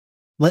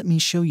Let me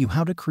show you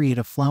how to create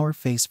a flower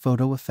face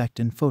photo effect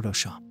in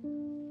Photoshop.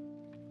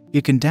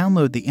 You can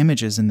download the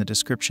images in the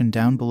description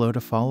down below to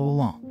follow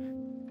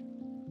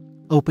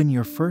along. Open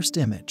your first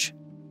image.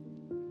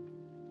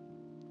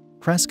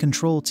 Press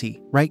Ctrl+T,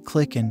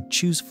 right-click and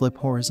choose Flip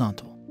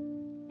Horizontal.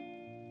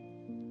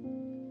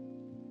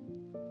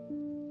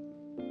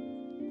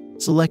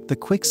 Select the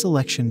Quick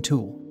Selection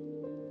tool.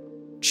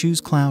 Choose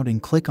Cloud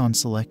and click on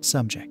Select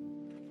Subject.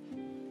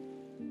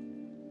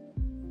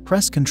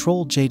 Press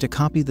Ctrl+J to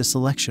copy the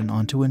selection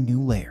onto a new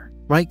layer.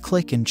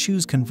 Right-click and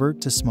choose Convert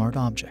to Smart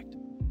Object.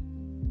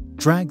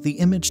 Drag the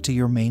image to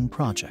your main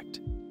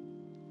project.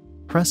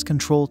 Press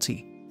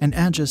Ctrl+T and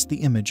adjust the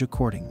image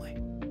accordingly.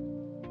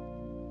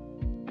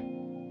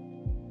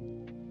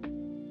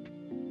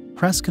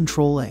 Press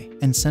Ctrl+A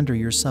and center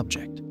your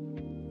subject.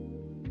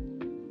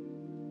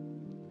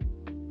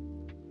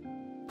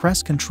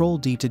 Press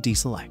Ctrl+D to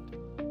deselect.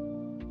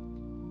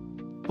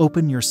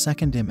 Open your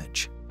second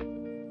image.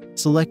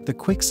 Select the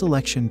Quick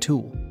Selection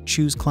tool,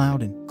 choose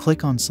Cloud and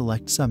click on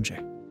Select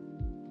Subject.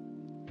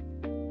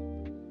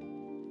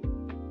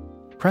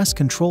 Press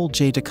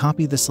Ctrl+J to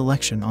copy the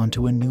selection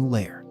onto a new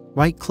layer.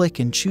 Right-click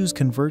and choose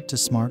Convert to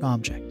Smart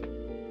Object.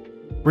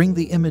 Bring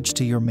the image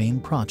to your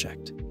main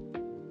project.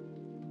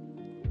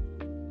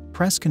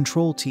 Press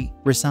Ctrl+T,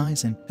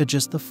 resize and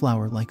adjust the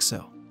flower like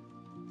so.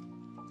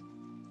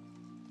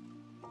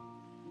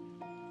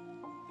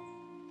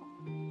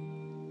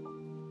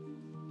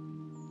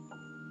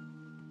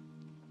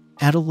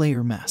 Add a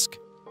layer mask.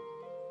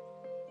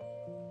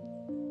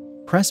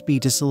 Press B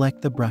to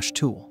select the brush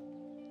tool.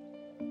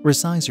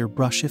 Resize your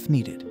brush if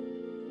needed.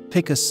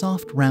 Pick a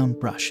soft round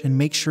brush and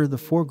make sure the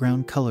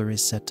foreground color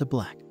is set to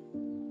black.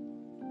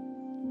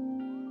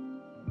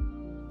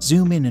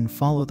 Zoom in and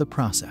follow the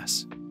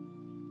process.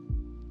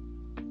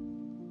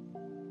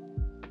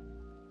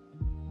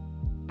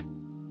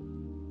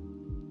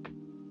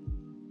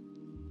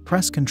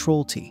 Press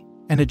Ctrl+T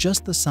and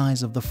adjust the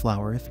size of the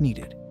flower if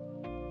needed.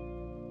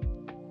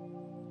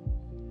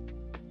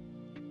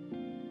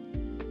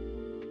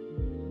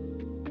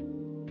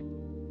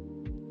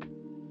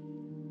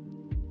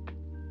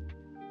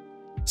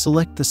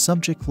 Select the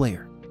subject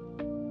layer.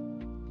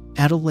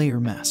 Add a layer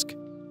mask.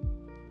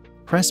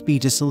 Press B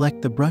to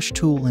select the brush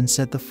tool and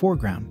set the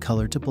foreground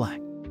color to black.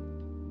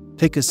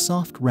 Pick a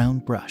soft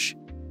round brush.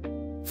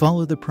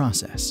 Follow the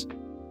process.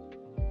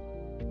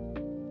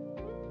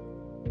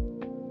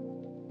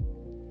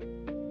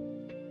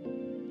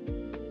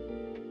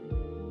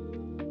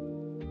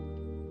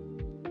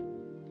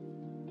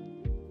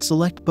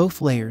 Select both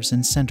layers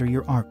and center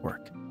your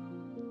artwork.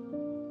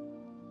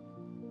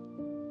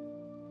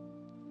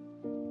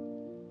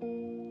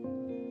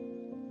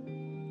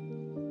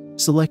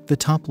 Select the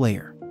top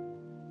layer.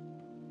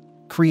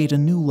 Create a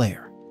new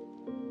layer.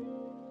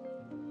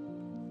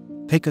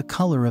 Pick a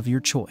color of your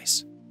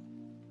choice.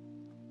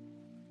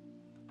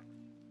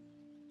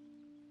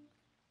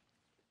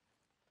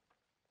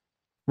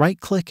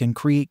 Right-click and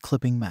create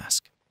clipping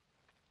mask.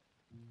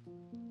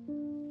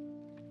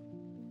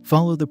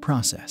 Follow the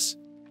process.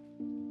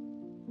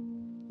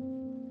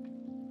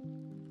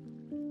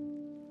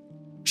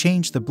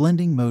 Change the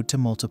blending mode to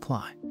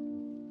multiply.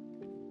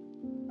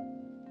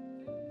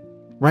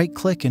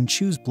 Right-click and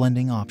choose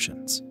Blending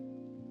Options.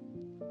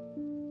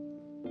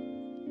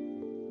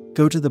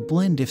 Go to the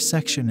Blend If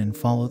section and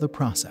follow the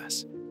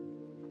process.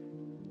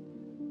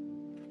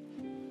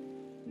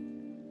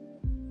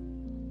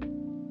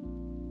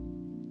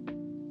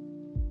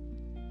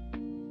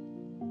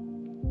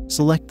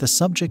 Select the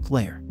subject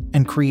layer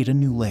and create a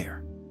new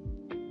layer.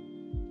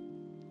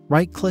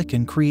 Right-click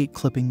and create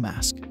Clipping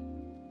Mask.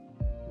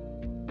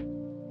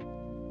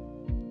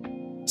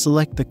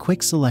 Select the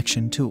Quick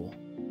Selection tool.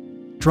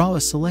 Draw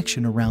a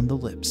selection around the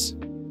lips.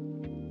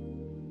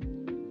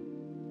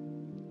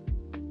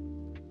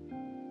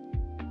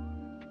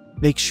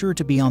 Make sure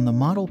to be on the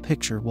model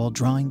picture while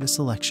drawing the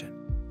selection.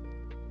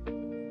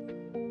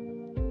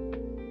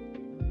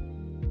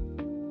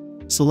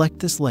 Select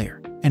this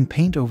layer and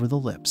paint over the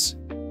lips.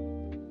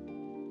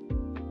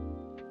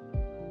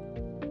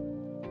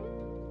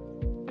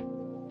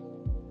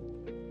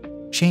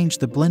 Change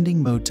the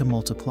blending mode to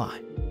multiply.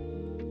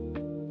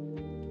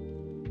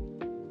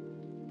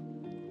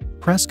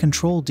 Press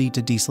Ctrl+D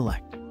to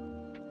deselect.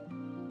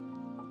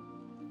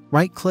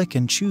 Right-click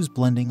and choose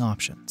Blending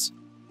Options.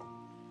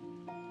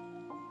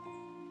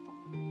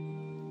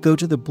 Go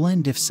to the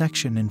Blend If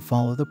section and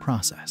follow the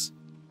process.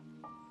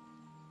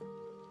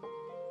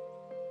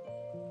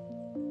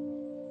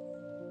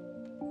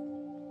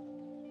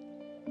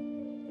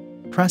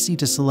 Press E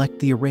to select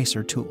the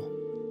Eraser tool.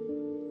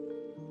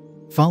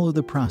 Follow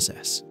the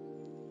process.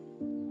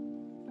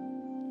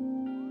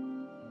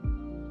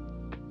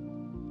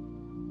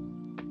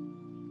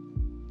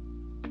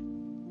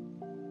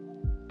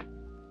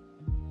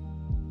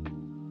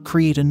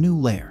 Create a new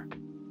layer.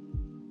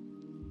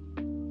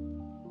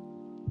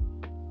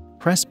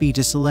 Press B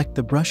to select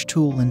the brush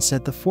tool and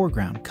set the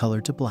foreground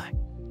color to black.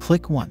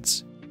 Click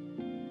once.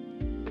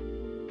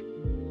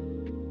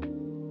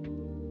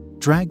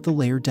 Drag the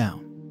layer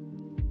down.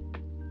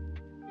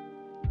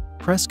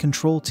 Press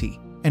Ctrl-T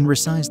and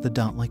resize the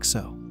dot like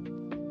so.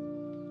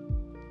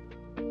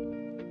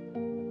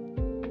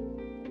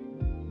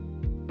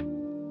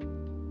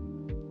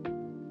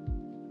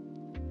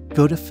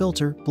 Go to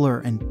Filter,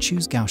 Blur and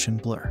choose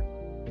Gaussian Blur.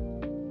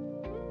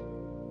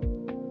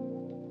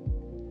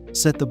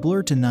 Set the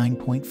blur to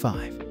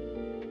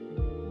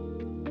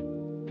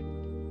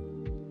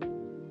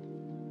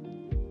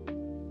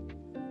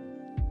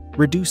 9.5.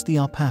 Reduce the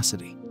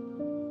opacity.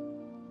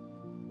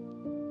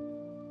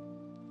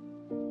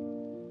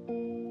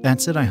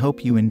 That's it. I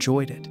hope you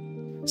enjoyed it.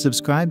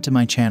 Subscribe to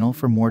my channel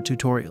for more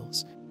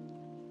tutorials.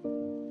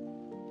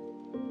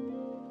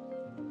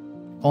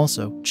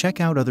 Also,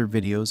 check out other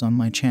videos on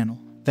my channel.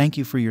 Thank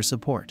you for your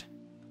support.